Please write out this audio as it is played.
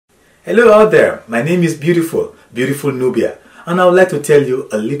Hello out there, my name is Beautiful Nubia, and I would like to tell you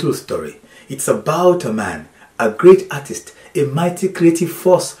a little story. It's about a man, a great artist, a mighty creative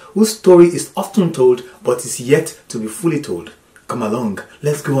force whose story is often told but is yet to be fully told. Come along,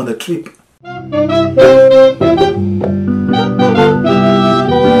 let's go on a trip.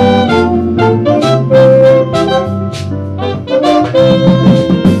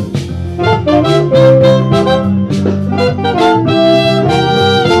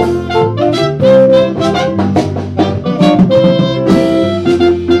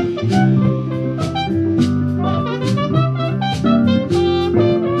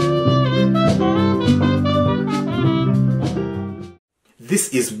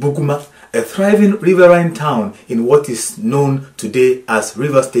 This is Buguma, a thriving riverine town in what is known today as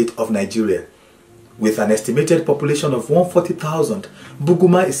River State of Nigeria. With an estimated population of 140,000,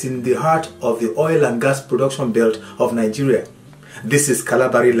 Buguma is in the heart of the oil and gas production belt of Nigeria. This is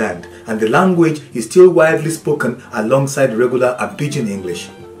Kalabari land, and the language is still widely spoken alongside regular and pidgin English.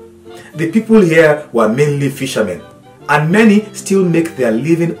 The people here were mainly fishermen, and many still make their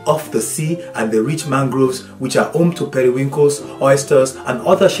living off the sea and the rich mangroves which are home to periwinkles, oysters and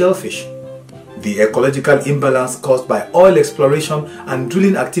other shellfish. The ecological imbalance caused by oil exploration and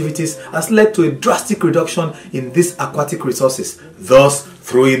drilling activities has led to a drastic reduction in these aquatic resources, thus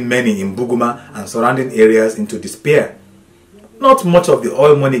throwing many in Buguma and surrounding areas into despair. Not much of the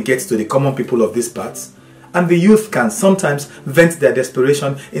oil money gets to the common people of these parts, and the youth can sometimes vent their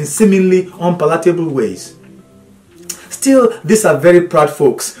desperation in seemingly unpalatable ways. Still, these are very proud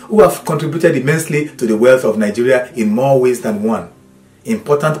folks who have contributed immensely to the wealth of Nigeria in more ways than one.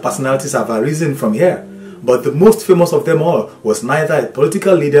 Important personalities have arisen from here, but the most famous of them all was neither a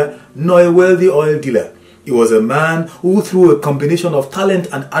political leader nor a wealthy oil dealer. He was a man who, through a combination of talent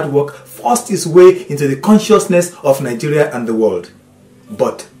and hard work, forced his way into the consciousness of Nigeria and the world.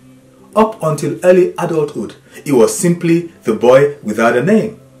 But up until early adulthood, he was simply the boy without a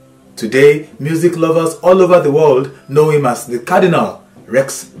name. Today, music lovers all over the world know him as the Cardinal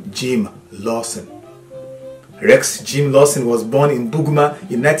Rex Jim Lawson. Rex Jim Lawson was born in Buguma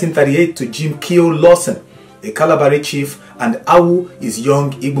in 1938 to Jim Keo Lawson, a Kalabari chief, and Awu, his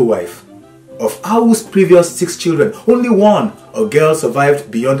young Igbo wife. Of Awu's previous 6 children, only one, a girl, survived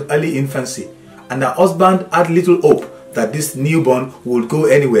beyond early infancy, and her husband had little hope that this newborn would go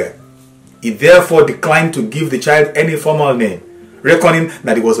anywhere. He therefore declined to give the child any formal name, reckoning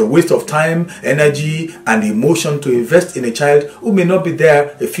that it was a waste of time, energy, and emotion to invest in a child who may not be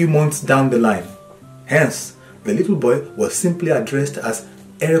there a few months down the line. Hence, the little boy was simply addressed as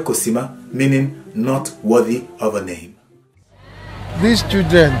Erekosima, meaning not worthy of a name. These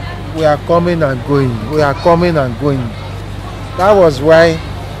children were coming and going, That was why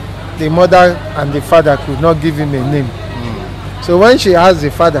the mother and the father could not give him a name. So when she asked the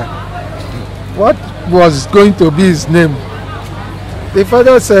father what was going to be his name, the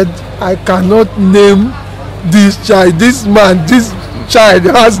father said, I cannot name this child, this man, this child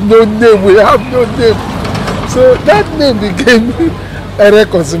has no name, we have no name. So that name became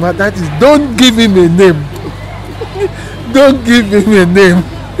Erekosima, that is, don't give him a name. Don't give him a name.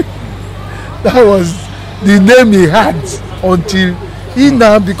 That was the name he had until he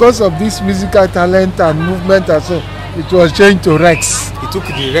now, because of this musical talent and movement and so, it was changed to Rex. He took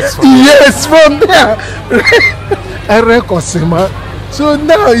the Rex from Yes, from there. Erekosima. So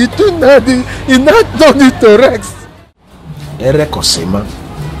now he now turned it to Rex. Erekosima.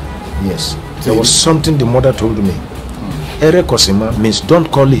 Yes. There was something the mother told me. Erekosima means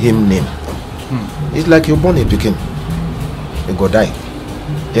don't call him name. It's like you're born a pikin. You go die.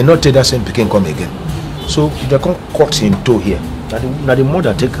 They not take that same pikin come again. So they can't cut him toe here. Now the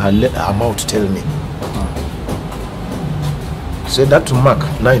mother take her mouth tell me. Say that to Mark,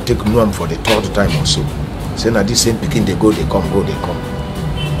 now you take Noam for the 3rd time or so. Say now this same pikin they go, they come, go, they come.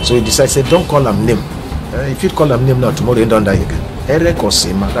 So he decides, say don't call him name. If you call him name now, tomorrow he don't die again.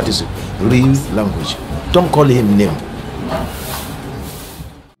 Erekosima, that is real language. Don't call him name.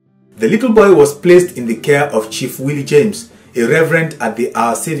 The little boy was placed in the care of Chief Willie James, a reverend at the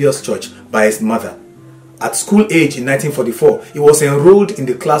Our Saviour's Church, by his mother. At school age in 1944, he was enrolled in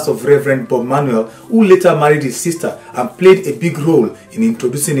the class of Reverend Bob Manuel, who later married his sister and played a big role in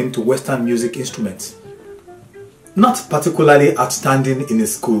introducing him to Western music instruments. Not particularly outstanding in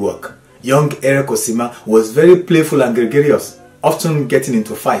his schoolwork, young Erekosima was very playful and gregarious, often getting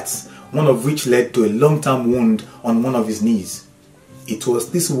into fights, one of which led to a long-term wound on one of his knees. It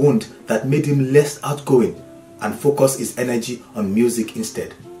was this wound that made him less outgoing and focus his energy on music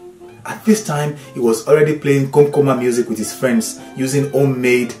instead. At this time, he was already playing komkoma music with his friends using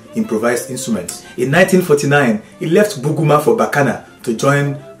homemade improvised instruments. In 1949, he left Buguma for Bakana to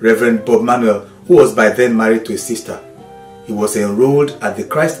join Reverend Bob Manuel, who was by then married to his sister. He was enrolled at the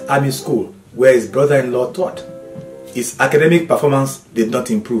Christ Army School, where his brother-in-law taught. His academic performance did not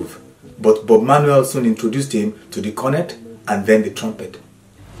improve, but Bob Manuel soon introduced him to the cornet and then the trumpet.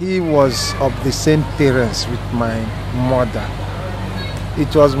 He was of the same parents with my mother.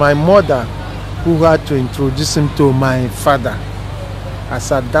 It was my mother who had to introduce him to my father.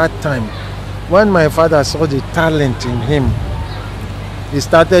 As at that time, when my father saw the talent in him, he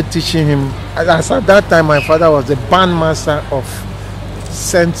started teaching him. As at that time, my father was the bandmaster of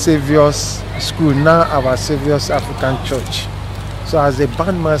St. Saviour's School, now our Saviour's African Church. So as a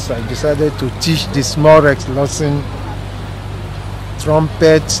bandmaster, I decided to teach the small Rex Lawson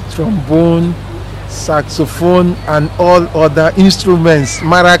trumpet, trombone, saxophone, and all other instruments,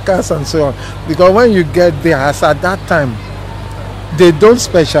 maracas and so on. Because when you get there, as at that time, they don't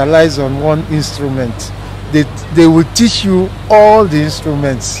specialize on one instrument. They will teach you all the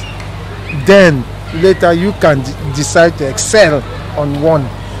instruments. Then later you can decide to excel on one,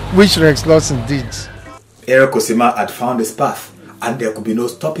 which Rex Lawson did. Eric Osima had found his path and there could be no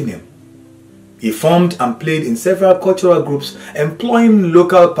stopping him. He formed and played in several cultural groups employing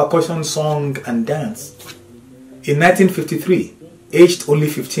local percussion, song and dance. In 1953, aged only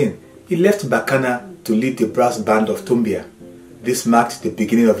 15, he left Bakana to lead the brass band of Tumbia. This marked the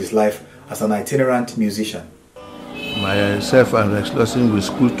beginning of his life as an itinerant musician. Myself and Rex Lawson we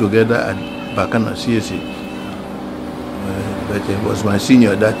schooled together at Bakana CSC. But he was my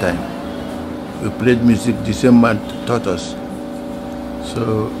senior at that time. We played music, the same man taught us.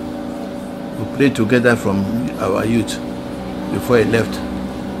 So we played together from our youth before he left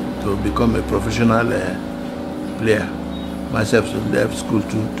to become a professional player. Myself left school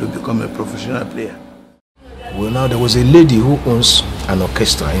to become a professional player. Well, now there was a lady who owns an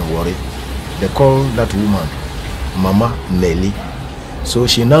orchestra in Warri. They call that woman Mama Nelly. So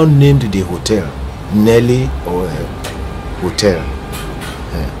she now named the hotel Nelly or Hotel.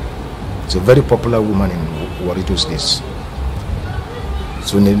 It's a very popular woman in Warri those days.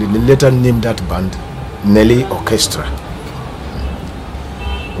 So they later named that band Nelly Orchestra.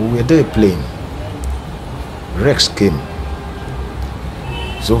 We were there playing. Rex came.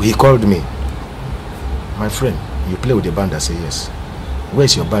 So he called me. My friend, you play with the band? I said, yes.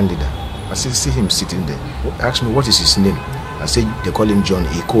 Where's your band leader? I said, see him sitting there. He asked me, what is his name? I said, they call him John.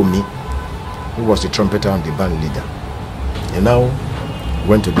 He called me. He was the trumpeter and the band leader. And now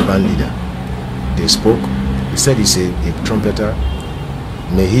went to the band leader. They spoke. He said he's a trumpeter.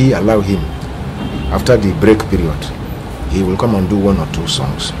 May he allow him, after the break period, he will come and do 1 or 2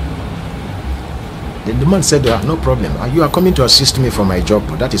 songs. Then the man said, no problem. You are coming to assist me for my job.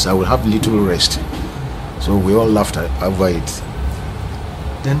 That is, I will have little rest. So we all laughed over it.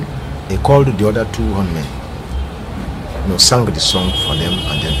 Then he called the other 2 men, sang the song for them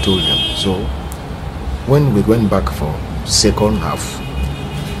and then told them. So when we went back for second half,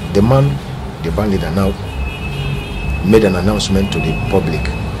 the man, the band leader now, made an announcement to the public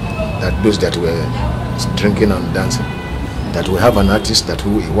that those that were drinking and dancing, that we have an artist that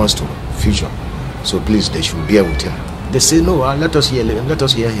he wants to feature. So please, they should bear with him. They say, no, let us hear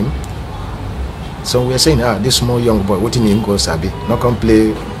him. So we are saying, this small young boy, what in him goes Sabi, not come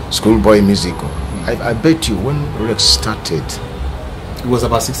play schoolboy music. I bet you when Rex started, he was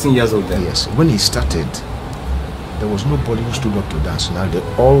about 16 years old then. Yes, when he started, there was nobody who stood up to dance. Now they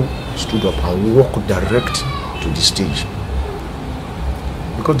all stood up and walked direct to the stage.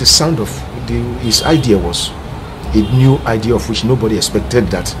 Because the sound of his idea was a new idea of which nobody expected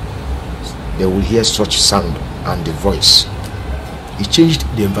that they will hear such sound and the voice. He changed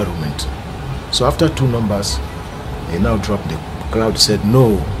the environment. So after 2 numbers, he now dropped. The crowd said,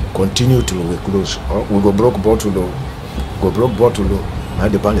 no, continue till we close. Or we go broke bottle. Now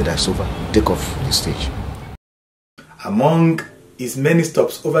the band is over. Take off the stage. Among his many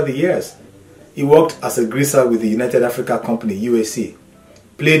stops over the years, he worked as a greaser with the United Africa Company, UAC,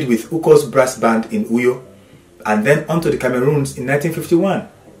 played with Uko's brass band in Uyo, and then on to the Cameroons in 1951.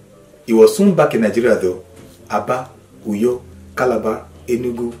 He was soon back in Nigeria though, Aba, Uyo, Calabar,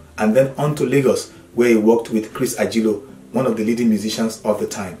 Enugu, and then on to Lagos, where he worked with Chris Ajilo, one of the leading musicians of the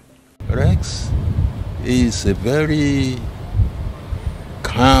time. Rex is a very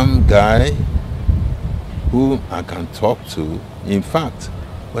calm guy whom I can talk to. In fact,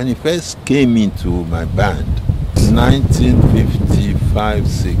 when he first came into my band,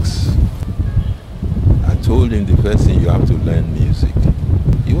 1955-6, I told him the first thing, you have to learn music.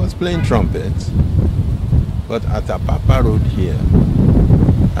 He was playing trumpet, but at Apapa Road here,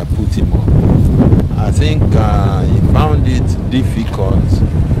 I put him up. I think he found it difficult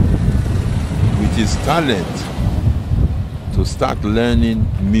with his talent to start learning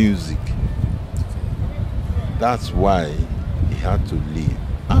music. That's why he had to leave.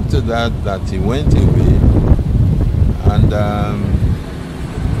 After that he went away, and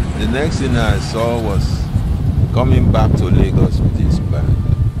the next thing I saw was coming back to Lagos with his band.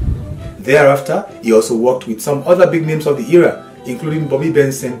 Thereafter, he also worked with some other big names of the era, including Bobby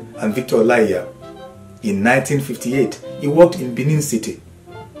Benson and Victor Olaiya. In 1958, he worked in Benin City,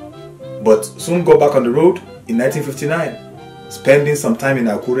 but soon got back on the road in 1959, spending some time in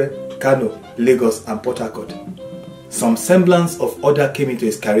Akure, Kano, Lagos and Port Harcourt. Some semblance of order came into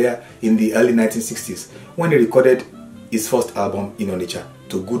his career in the early 1960s when he recorded his first album in Onitsha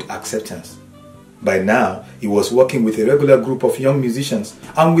to good acceptance. By now, he was working with a regular group of young musicians,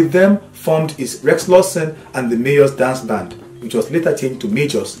 and with them formed his Rex Lawson and the Mayor's Dance Band, which was later changed to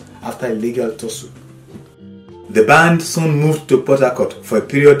Majors after a legal tussle. The band soon moved to Port Harcourt for a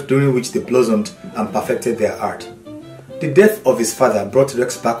period during which they blossomed and perfected their art. The death of his father brought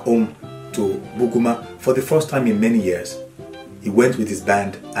Rex back home to Buguma for the first time in many years. He went with his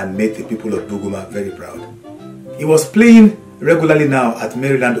band and made the people of Buguma very proud. He was playing regularly now at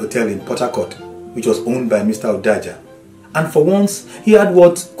Maryland Hotel in Port Harcourt, which was owned by Mr. Odaja, and for once he had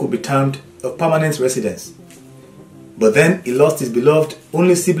what could be termed a permanent residence. But then he lost his beloved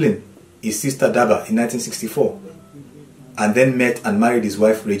only sibling, his sister Daba, in 1964, and then met and married his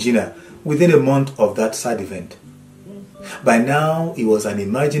wife Regina within a month of that sad event. By now, he was an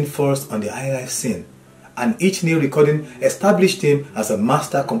emerging force on the highlife scene, and each new recording established him as a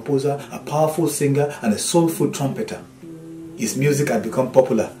master composer, a powerful singer, and a soulful trumpeter. His music had become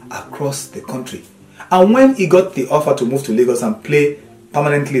popular across the country, and when he got the offer to move to Lagos and play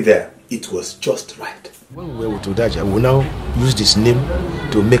permanently there, it was just right. When we were with Odaja, we now use this name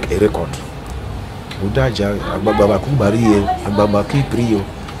to make a record. Odaja,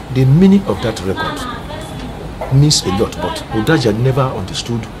 the meaning of that record means a lot, but Odaja never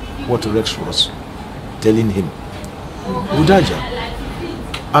understood what Rex was telling him. Odaja,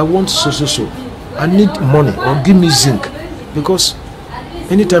 I want so. I need money, or give me zinc, because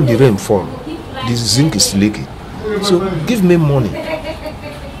anytime the rain falls, this zinc is leaking. So give me money.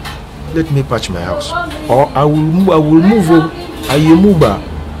 Let me patch my house, or I will move. Ayemuba,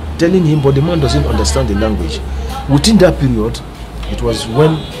 telling him, but the man doesn't understand the language. Within that period, it was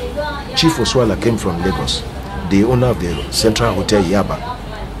when Chief Oswala came from Lagos, the owner of the Central Hotel Yaba.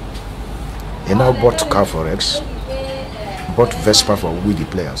 He now bought car for Rex, bought Vespa for we the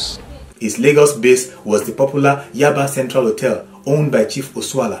players. His Lagos base was the popular Yaba Central Hotel, owned by Chief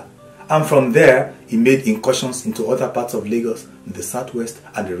Oswala, and from there he made incursions into other parts of Lagos, the southwest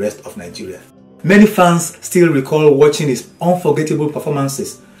and the rest of Nigeria. Many fans still recall watching his unforgettable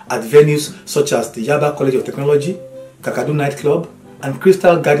performances at venues such as the Yaba College of Technology, Kakadu Nightclub, and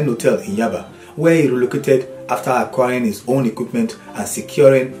Crystal Garden Hotel in Yaba, where he relocated after acquiring his own equipment and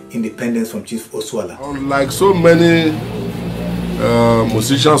securing independence from Chief Oswala. Unlike so many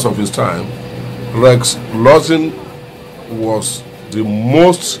musicians of his time, Rex Lawson was the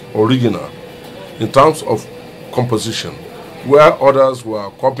most original in terms of composition, where others were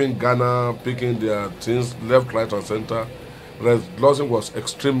copying Ghana, picking their things left, right, and center. Rex Lawson was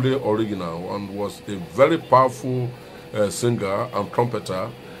extremely original and was a very powerful singer and trumpeter.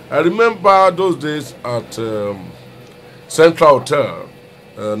 I remember those days at Central Hotel,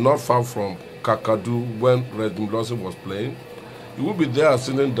 not far from Kakadu, when Rex Jim Lawson was playing. He would be there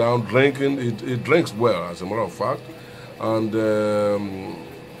sitting down, drinking. He drinks well, as a matter of fact. And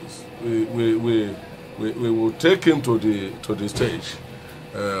we will take him to the stage,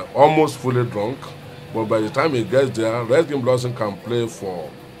 almost fully drunk. But by the time he gets there, Rex Jim Lawson can play for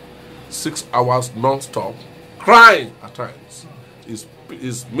 6 hours non-stop, crying at times.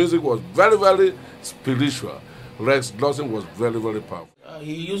 His music was very, very spiritual. Rex Lawson was very, very powerful.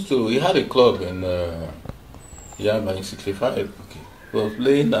 He had a club in Yaba in 65. Okay. He was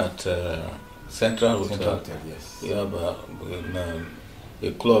playing at Central Hotel. Yes. Yaba,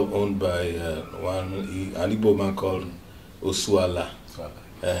 a club owned by an Igbo man called Oswala.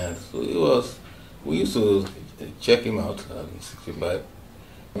 So we used to check him out in 65.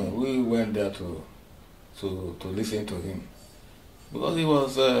 We went there to listen to him, because he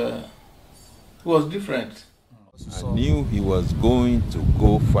was different. I knew he was going to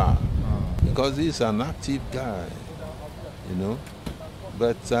go far, because he's an active guy, you know,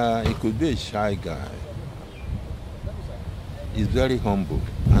 but he could be a shy guy. He's very humble,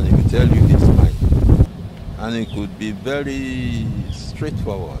 and he will tell you his mind, and he could be very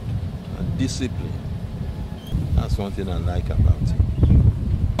straightforward and disciplined. That's one thing I like about him.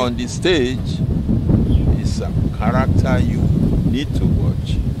 On the stage, it's a character you need to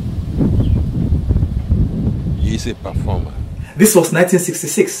watch. He's a performer. This was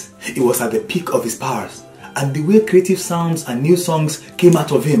 1966. He was at the peak of his powers, and the way creative sounds and new songs came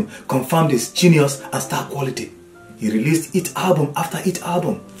out of him confirmed his genius and star quality. He released hit album after hit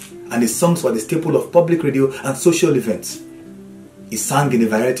album, and his songs were the staple of public radio and social events. He sang in a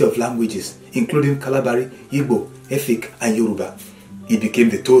variety of languages, including Kalabari, Igbo, Efik, and Yoruba. He became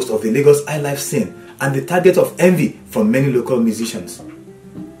the toast of the Lagos highlife scene and the target of envy from many local musicians.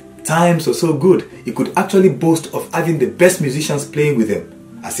 Times were so good, he could actually boast of having the best musicians playing with him,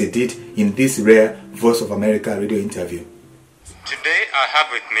 as he did in this rare Voice of America radio interview. Today I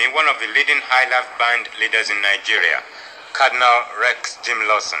have with me one of the leading highlife band leaders in Nigeria, Cardinal Rex Jim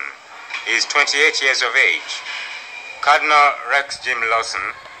Lawson. He is 28 years of age. Cardinal Rex Jim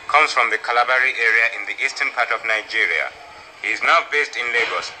Lawson comes from the Kalabari area in the eastern part of Nigeria. He is now based in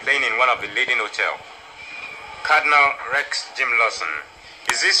Lagos, playing in one of the leading hotels. Cardinal Rex Jim Lawson,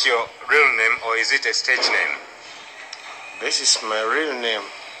 is this your real name or is it a stage name? This is my real name,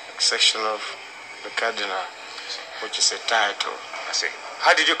 exception of the Cardinal, which is a title. I see.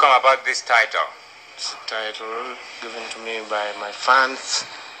 How did you come about this title? It's a title given to me by my fans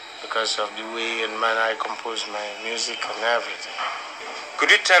because of the way and manner I compose my music and everything.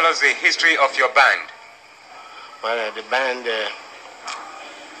 Could you tell us the history of your band? Well, the band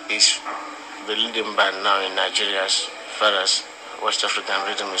is the leading band now in Nigeria as far as West African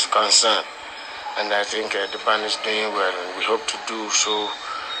rhythm is concerned. And I think the band is doing well, and we hope to do so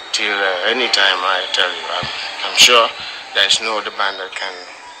till any time. I tell you, I'm sure there is no other band that can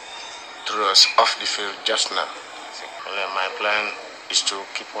throw us off the field just now. Well, my plan is to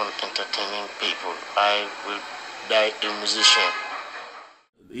keep on entertaining people. I will die a musician.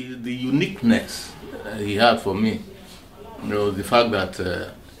 The uniqueness he had for me, the fact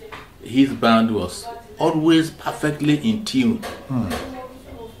that his band was always perfectly in tune.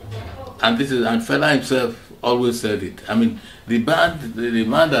 And Fela himself always said it. I mean, the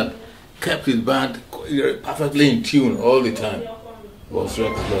man that kept his band perfectly in tune all the time was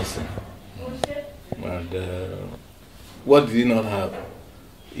Rex Lawson. And what did he not have?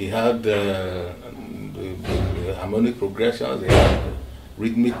 He had the harmonic progressions, he had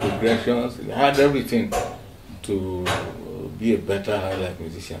rhythmic progressions, he had everything to be a better highlife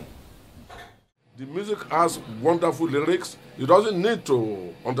musician. The music has wonderful lyrics. You doesn't need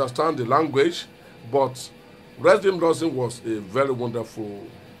to understand the language, but Rex Jim Lawson was a very wonderful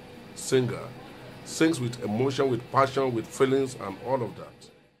singer. Sings with emotion, with passion, with feelings, and all of that.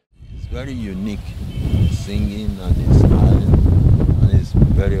 It's very unique singing and his style, and it's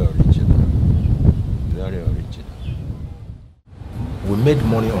very original. Very original. We made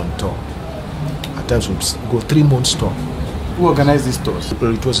money on tour. At times we'd go 3 months tour. Who organized these tours?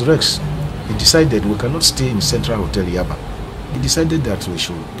 It was Rex. He decided we cannot stay in Central Hotel Yaba. He decided that we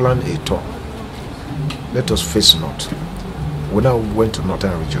should plan a tour. Let us face north. We now went to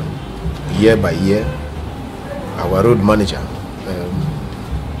Northern region. Year by year, our road manager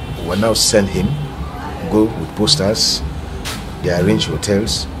will now send him, go with posters. They arrange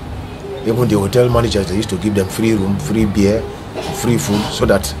hotels. Even the hotel managers, they used to give them free room, free beer, free food, so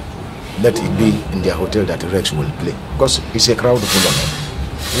that let it be in their hotel that Rex will play. Because it's a crowd full of them.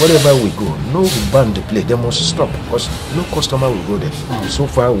 Wherever we go, no band to play, they must stop because no customer will go there. So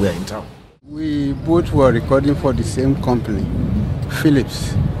far, we are in town. We both were recording for the same company,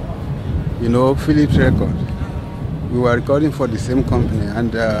 Philips. Philips Record. We were recording for the same company,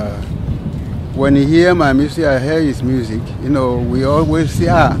 and when you hear my music, I hear his music. We always say,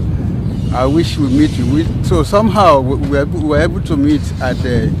 I wish we meet you. So somehow we were able to meet at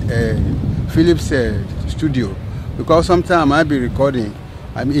the Philips studio, because sometimes I might be recording.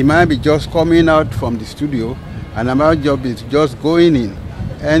 It might be just coming out from the studio, and my job is just going in.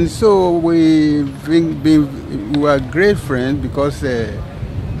 And so we were great friends because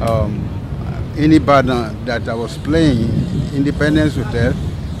any band that I was playing, Independence Hotel,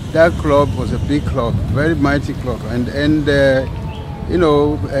 that club was a big club, very mighty club. And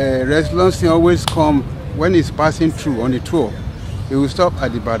Rex Lawson always come when he's passing through on the tour. He will stop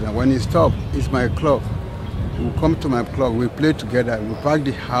at the band. When he stops, it's my club. We come to my club, we play together, we park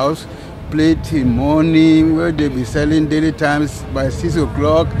the house, play till morning, where they be selling daily times by 6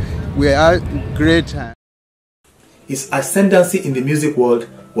 o'clock. We had great time. His ascendancy in the music world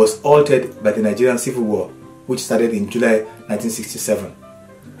was altered by the Nigerian Civil War, which started in July 1967.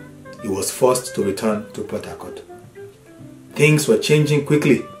 He was forced to return to Port Harcourt. Things were changing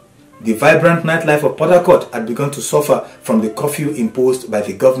quickly. The vibrant nightlife of Port Harcourt had begun to suffer from the curfew imposed by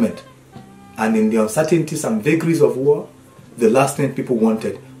the government. And in the uncertainties and vagaries of war, the last thing people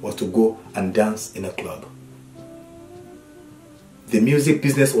wanted was to go and dance in a club. The music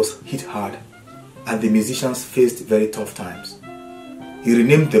business was hit hard, and the musicians faced very tough times. he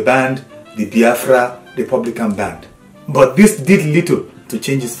renamed the band the Biafra Republican Band. But this did little to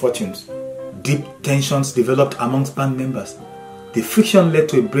change his fortunes. Deep tensions developed amongst band members. The friction led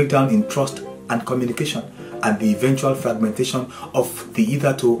to a breakdown in trust and communication, and the eventual fragmentation of the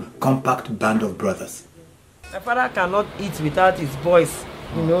hitherto compact band of brothers. My father cannot eat without his boys,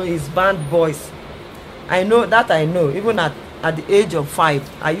 his band boys. I know that. Even at the age of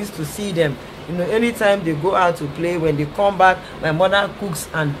 5, I used to see them. Anytime they go out to play, when they come back, my mother cooks,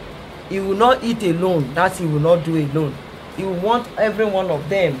 and he will not eat alone. That he will not do alone. He will want every one of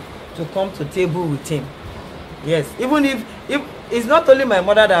them to come to table with him. Yes, even if it's not only my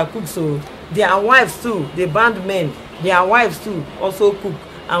mother that cooks, so their wives too, the band men, their wives too also cook.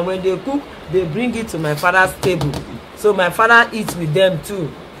 And when they cook, they bring it to my father's table. So my father eats with them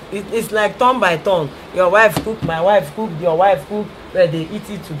too. It's like turn by turn. Your wife cook, my wife cook, your wife cook, where they eat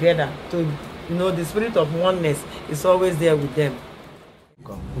it together. So the spirit of oneness is always there with them.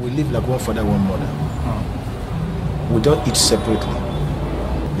 We live like one father, one mother. We don't eat separately.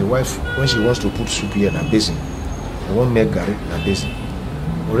 The wife, when she wants to put soup here in a basin, they won't make garri in a basin.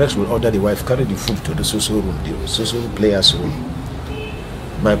 Rex will order the wife, carry the food to the social room, the social players' room.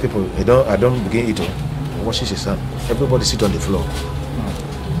 My people, I don't begin eating. Washes his hand. Everybody sit on the floor.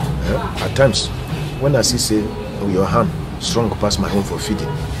 At times, when I see say, your hand strong past my own for feeding,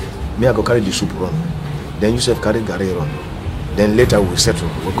 me I go carry the soup run. Then you self carry garri run. Then later we'll settle.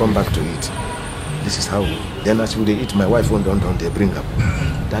 We'll come back to eat. This is how we. Then as we eat, my wife won't they bring up.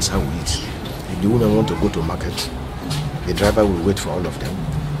 That's how we eat. If the women want to go to market, the driver will wait for all of them,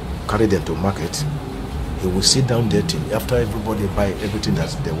 carry them to market. He will sit down there till after everybody buy everything that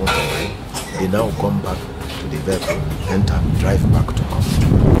they want to buy. They now come back to the vehicle, enter, drive back to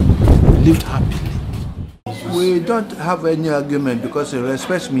home. We lived happily. We don't have any argument because he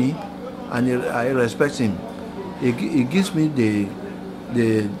respects me and I respect him. He gives me the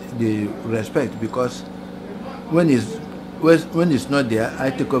respect because when he's not there,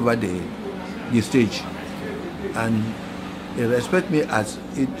 I take over the stage, and he respects me as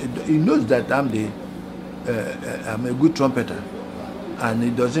he knows that I'm a good trumpeter, and he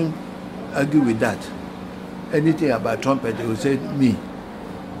doesn't argue with that. Anything about trumpet, he will say me,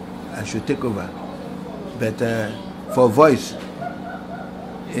 I should take over. But for voice,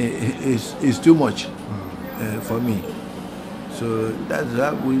 it's too much for me. So that's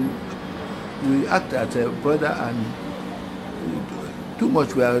how we act as a brother, and too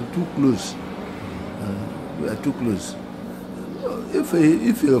much. We are too close. We are too close.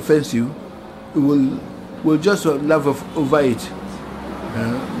 If he offends you, we'll just laugh over it.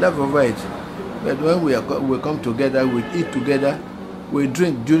 Laugh over it. But when we come together, we eat together, we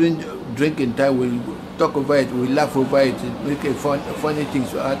drink. During drinking time, we talk over it, we laugh over it, make funny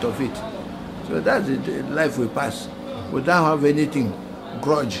things out of it. So that's the life we pass. We don't have anything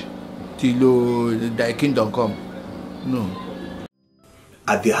grudge till thy kingdom come. No.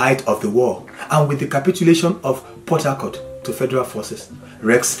 At the height of the war, and with the capitulation of Port Harcourt to federal forces,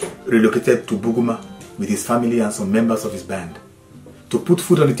 Rex relocated to Buguma with his family and some members of his band. To put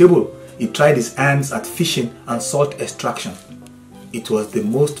food on the table, he tried his hands at fishing and salt extraction. It was the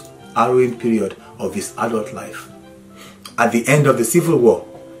most harrowing period of his adult life. At the end of the Civil War,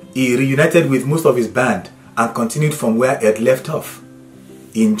 he reunited with most of his band and continued from where he had left off.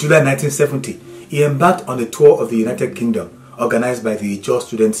 In July 1970, he embarked on a tour of the United Kingdom organized by the Ijaw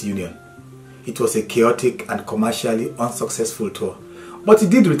Students' Union. It was a chaotic and commercially unsuccessful tour, but he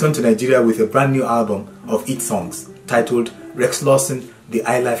did return to Nigeria with a brand new album of hit songs titled Rex Lawson, the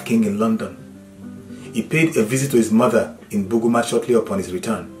Highlife King in London. He paid a visit to his mother in Buguma shortly upon his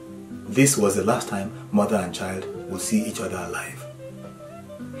return. This was the last time mother and child would see each other alive.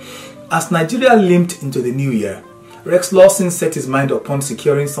 As Nigeria limped into the new year, Rex Lawson set his mind upon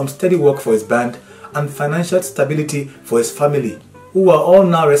securing some steady work for his band and financial stability for his family, who were all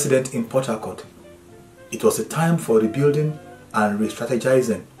now resident in Port Harcourt. It was a time for rebuilding and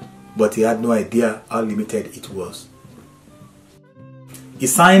re-strategizing, but he had no idea how limited it was. He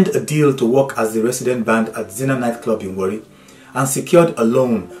signed a deal to work as the resident band at Zena nightclub in Warri and secured a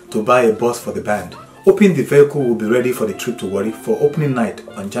loan to buy a bus for the band, hoping the vehicle would be ready for the trip to Warri for opening night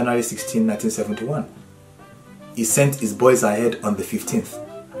on January 16, 1971. He sent his boys ahead on the 15th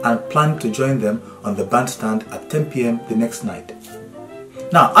and planned to join them on the bandstand at 10 p.m. the next night.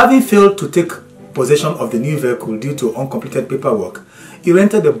 Now, having failed to take possession of the new vehicle due to uncompleted paperwork, he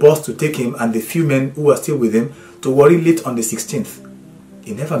rented a bus to take him and the few men who were still with him to Warri late on the 16th.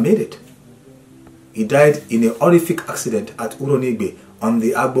 He never made it. He died in a horrific accident at Uronigbe on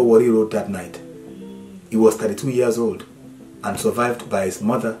the Agbo Warri Road that night. He was 32 years old and survived by his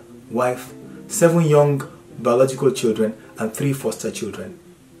mother, wife, 7 young biological children, and 3 foster children.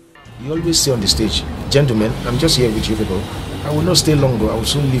 You always say on the stage, gentlemen, I'm just here with you people. I will not stay long, I will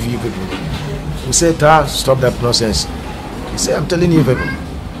soon leave you people. We say, Ta, stop that nonsense. He said, I'm telling you people.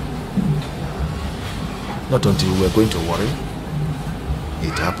 Not until we were going to worry.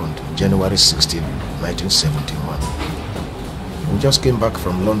 It happened January 16, 1971. We just came back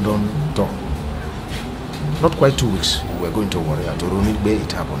from London tour. Not quite 2 weeks, we were going to worry. At Oromit Bay,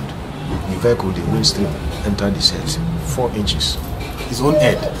 it happened. The vehicle, the windscreen, entered his head, 4 inches. His own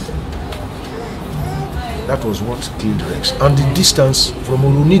head. That was what killed Rex. And the distance from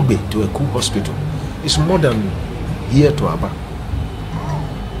Oromit to Eku Hospital is more than here to Aba.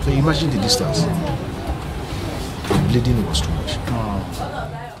 So imagine the distance. The bleeding was too much.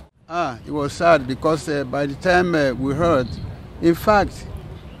 It was sad because by the time we heard, in fact,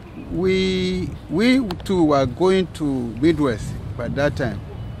 we too were going to Midwest by that time,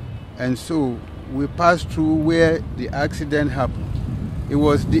 and so we passed through where the accident happened. It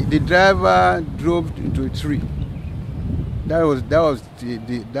was the driver drove into a tree. That was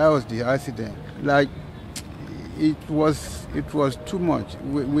the accident. Like it was too much.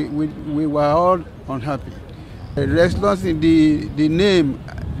 We were all unhappy. Rex Lawson, the name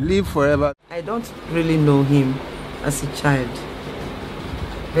live forever. I don't really know him as a child,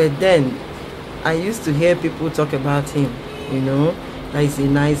 but then I used to hear people talk about him, you know, that he's a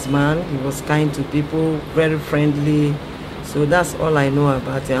nice man, he was kind to people, very friendly. So that's all I know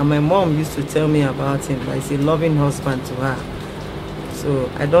about him. And my mom used to tell me about him, that he's a loving husband to her. So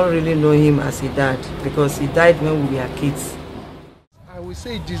I don't really know him as a dad because he died when we were kids. I would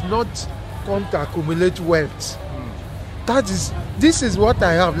say it did not come to accumulate wealth. This is what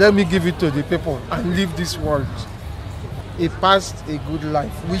I have. Let me give it to the people and leave this world. He passed a good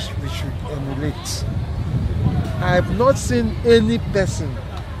life, which we should emulate. I have not seen any person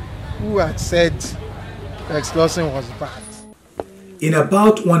who had said Rex Lawson was bad. In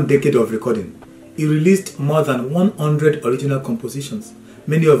about 1 decade of recording, he released more than 100 original compositions,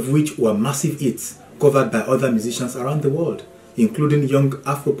 many of which were massive hits covered by other musicians around the world, including young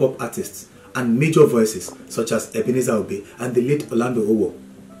Afropop artists and major voices such as Ebenezer Obey and the late Orlando Owo.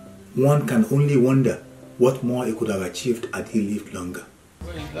 One can only wonder what more he could have achieved had he lived longer.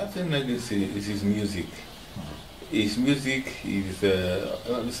 Well, his lasting legacy is his music. His music is,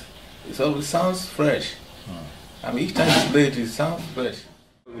 it always sounds fresh. I mean, each time it's played, it sounds fresh.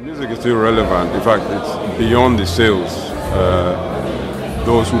 The music is still relevant. In fact, it's beyond the sales.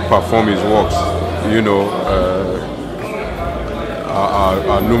 Those who perform his works, you know,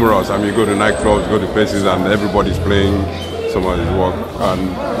 are numerous. I mean, you go to nightclubs, go to places, and everybody's playing some of his work. And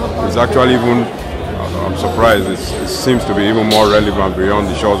it's actually even, I'm surprised, it seems to be even more relevant beyond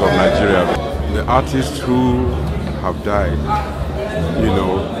the shores of Nigeria. The artists who have died, you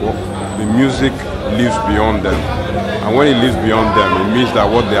know, the music lives beyond them. And when it lives beyond them, it means that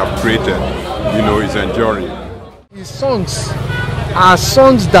what they have created, you know, is enduring. His songs are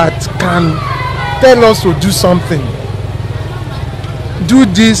songs that can tell us to do something. Do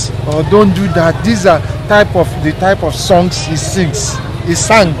this or don't do that. These are the type of songs he sings. He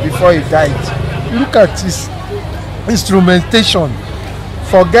sang before he died. Look at his instrumentation.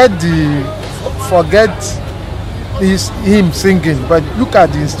 Forget him singing, but look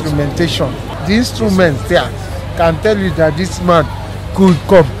at the instrumentation. The instruments there can tell you that this man could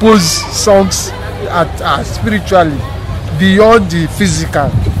compose songs spiritually beyond the physical.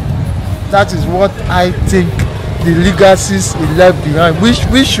 That is what I think the legacies he left behind, which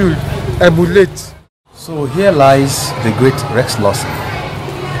we should emulate. So here lies the great Rex Lawson,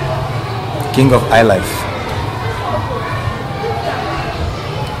 king of highlife,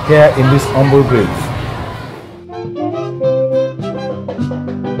 here in this humble grave.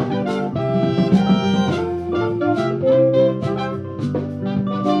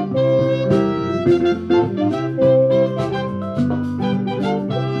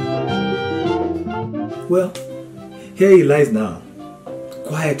 Well, here he lies now,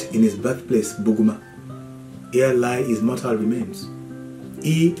 quiet in his birthplace, Buguma. Here lie his mortal remains.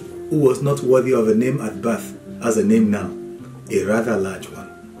 He who was not worthy of a name at birth has a name now, a rather large one.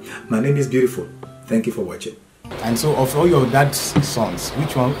 My name is Beautiful. Thank you for watching. And so, of all your dad's songs,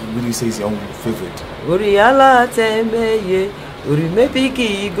 which one would you say is your favorite? Uriala temeye,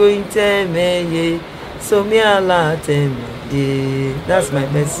 urimepiki going temeye, somiala temeye. That's my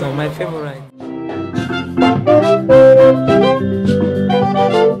best song, my favorite.